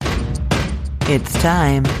It's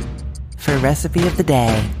time for Recipe of the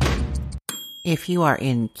Day. If you are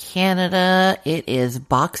in Canada, it is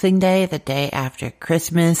Boxing Day, the day after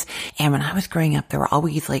Christmas. And when I was growing up, there were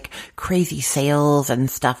always like crazy sales and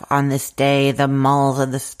stuff on this day. The malls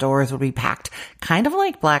and the stores would be packed, kind of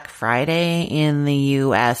like Black Friday in the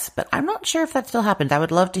US, but I'm not sure if that still happens. I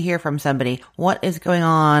would love to hear from somebody what is going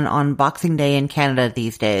on Boxing Day in Canada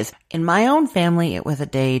these days. In my own family, it was a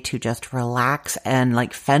day to just relax and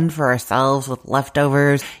like fend for ourselves with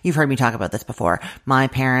leftovers. You've heard me talk about this before. My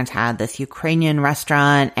parents had this Ukrainian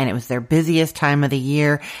restaurant and it was their busiest time of the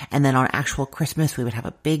year. And then on actual Christmas, we would have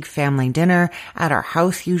a big family dinner at our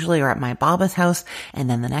house usually, or at my Baba's house. And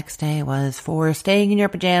then the next day was for staying in your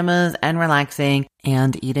pajamas and relaxing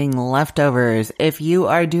and eating leftovers. If you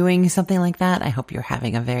are doing something like that, I hope you're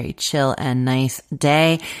having a very chill and nice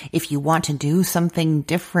day. If you want to do something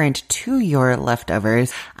different to your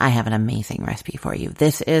leftovers, I have an amazing recipe for you.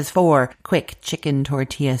 This is for quick chicken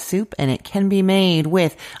tortilla soup, and it can be made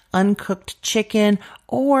with uncooked chicken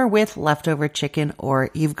or with leftover chicken, or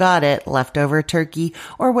you've got it, leftover turkey,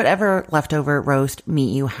 or whatever leftover roast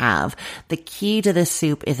meat you have. The key to this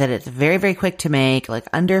soup is that it's very, very quick to make, like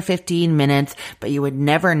under 15 minutes, but you would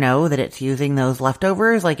never know that it's using those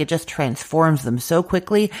leftovers. Like it just transforms them so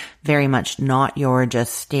quickly. Very much not your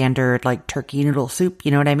just standard like turkey noodle soup.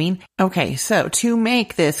 You know what I mean? Okay, so to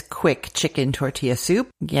make this quick chicken tortilla soup,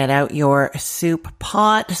 get out your soup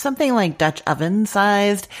pot, something like Dutch oven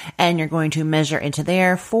sized, and you're going to measure into there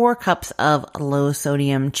 4 cups of low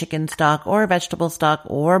sodium chicken stock or vegetable stock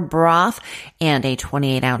or broth, and a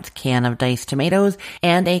 28-ounce can of diced tomatoes,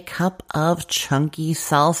 and a cup of chunky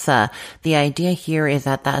salsa. The idea here is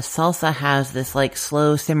that that salsa has this like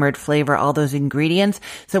slow simmered flavor, all those ingredients,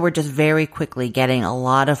 so we're just very quickly getting a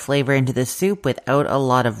lot of flavor into this soup without a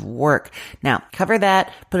lot of work. Now, cover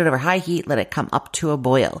that, put it over high heat, let it come up to a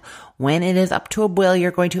boil. When it is up to a boil, you're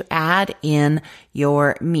going to add in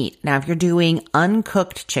your meat. Now, if you're doing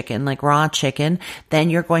uncooked chicken, like raw chicken, then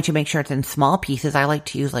you're going to make sure it's in small pieces. I like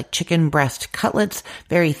to use like chicken breast cutlets,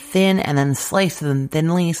 very thin, and then slice them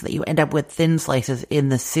thinly so that you end up with thin slices in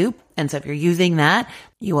the soup. And so if you're using that,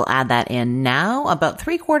 you will add that in now, about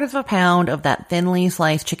 3/4 pound of that thinly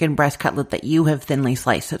sliced chicken breast cutlet that you have thinly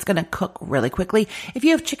sliced. So it's going to cook really quickly. If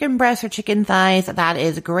you have chicken breasts or chicken thighs, that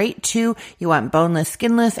is great too. You want boneless,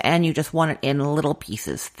 skinless, and you just want it in little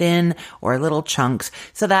pieces, thin or little chunks,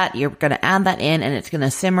 so that you're going to add that in and it's going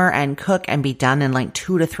to simmer and cook and be done in like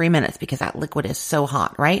 2 to 3 minutes because that liquid is so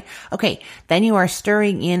hot, right? Okay, then you are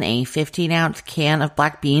stirring in a 15-ounce can of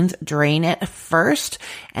black beans. Drain it first,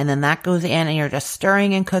 and then that goes in and you're just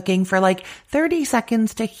stirring and cooking for like 30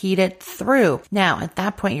 seconds to heat it through. Now, at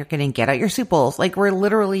that point, you're going to get out your soup bowls. Like we're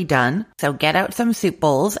literally done. So get out some soup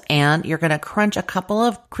bowls and you're going to crunch a couple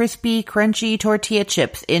of crispy, crunchy tortilla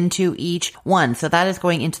chips into each one. So that is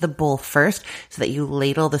going into the bowl first so that you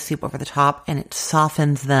ladle the soup over the top and it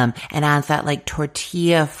softens them and adds that like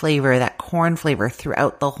tortilla flavor, that corn flavor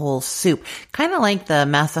throughout the whole soup. Kind of like the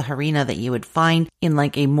masa harina that you would find in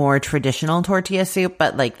like a more traditional tortilla soup,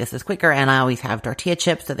 but like this is quicker, and I always have tortilla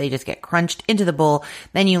chips so they just get crunched into the bowl.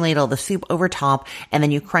 Then you ladle the soup over top, and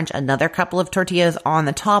then you crunch another couple of tortillas on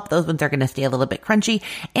the top. Those ones are going to stay a little bit crunchy,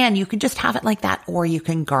 and you can just have it like that, or you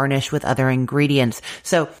can garnish with other ingredients.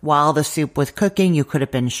 So while the soup was cooking, you could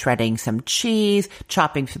have been shredding some cheese,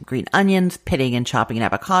 chopping some green onions, pitting and chopping an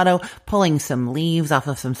avocado, pulling some leaves off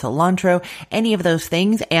of some cilantro, any of those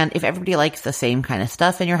things. And if everybody likes the same kind of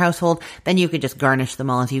stuff in your household, then you could just garnish them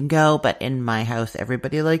all as you go. But in my house,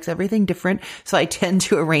 everybody likes everything different. So I tend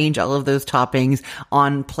to arrange all of those toppings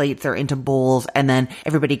on plates or into bowls, and then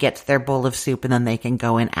everybody gets their bowl of soup and then they can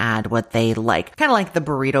go and add what they like. Kind of like the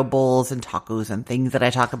burrito bowls and tacos and things that I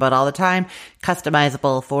talk about all the time.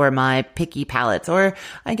 Customizable for my picky palates, or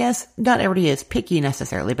I guess not everybody is picky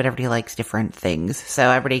necessarily, but everybody likes different things. So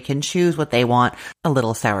everybody can choose what they want. A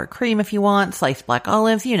little sour cream if you want, sliced black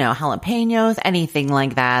olives, jalapenos, anything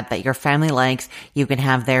like that that your family likes, you can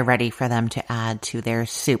have there ready for them to add to their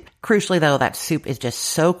soup. Crucially though, that soup is just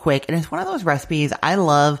so quick, and it's one of those recipes I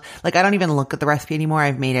love. Like I don't even look at the recipe anymore.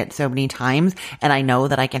 I've made it so many times, and I know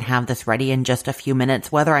that I can have this ready in just a few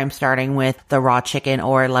minutes, whether I'm starting with the raw chicken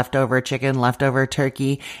or leftover chicken, leftover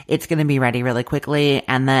turkey. It's going to be ready really quickly,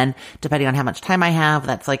 and then depending on how much time I have,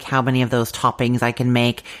 that's like how many of those toppings I can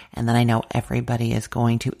make, and then I know everybody is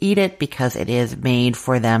going to eat it because it is made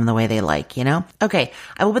for them the way they like, Okay,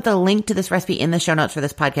 I will put the link to this recipe in the show notes for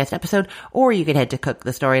this podcast episode, or you could head to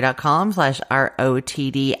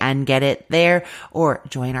cookthestory.com/ROTD and get it there, or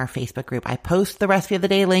join our Facebook group. I post the recipe of the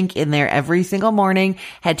day link in there every single morning.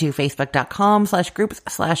 Head to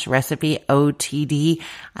facebook.com/groups/recipe OTD.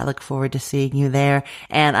 I look forward to seeing you there,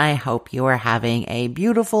 and I hope you are having a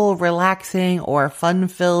beautiful, relaxing, or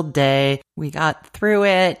fun-filled day. We got through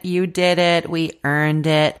it. You did it. We earned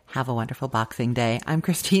it. Have a wonderful Boxing Day. I'm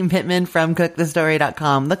Christine Pittman from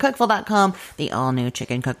cookthestory.com, thecookful.com, the all-new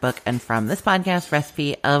chicken cookbook, and from this podcast,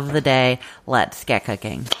 Recipe of the Day. Let's get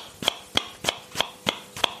cooking.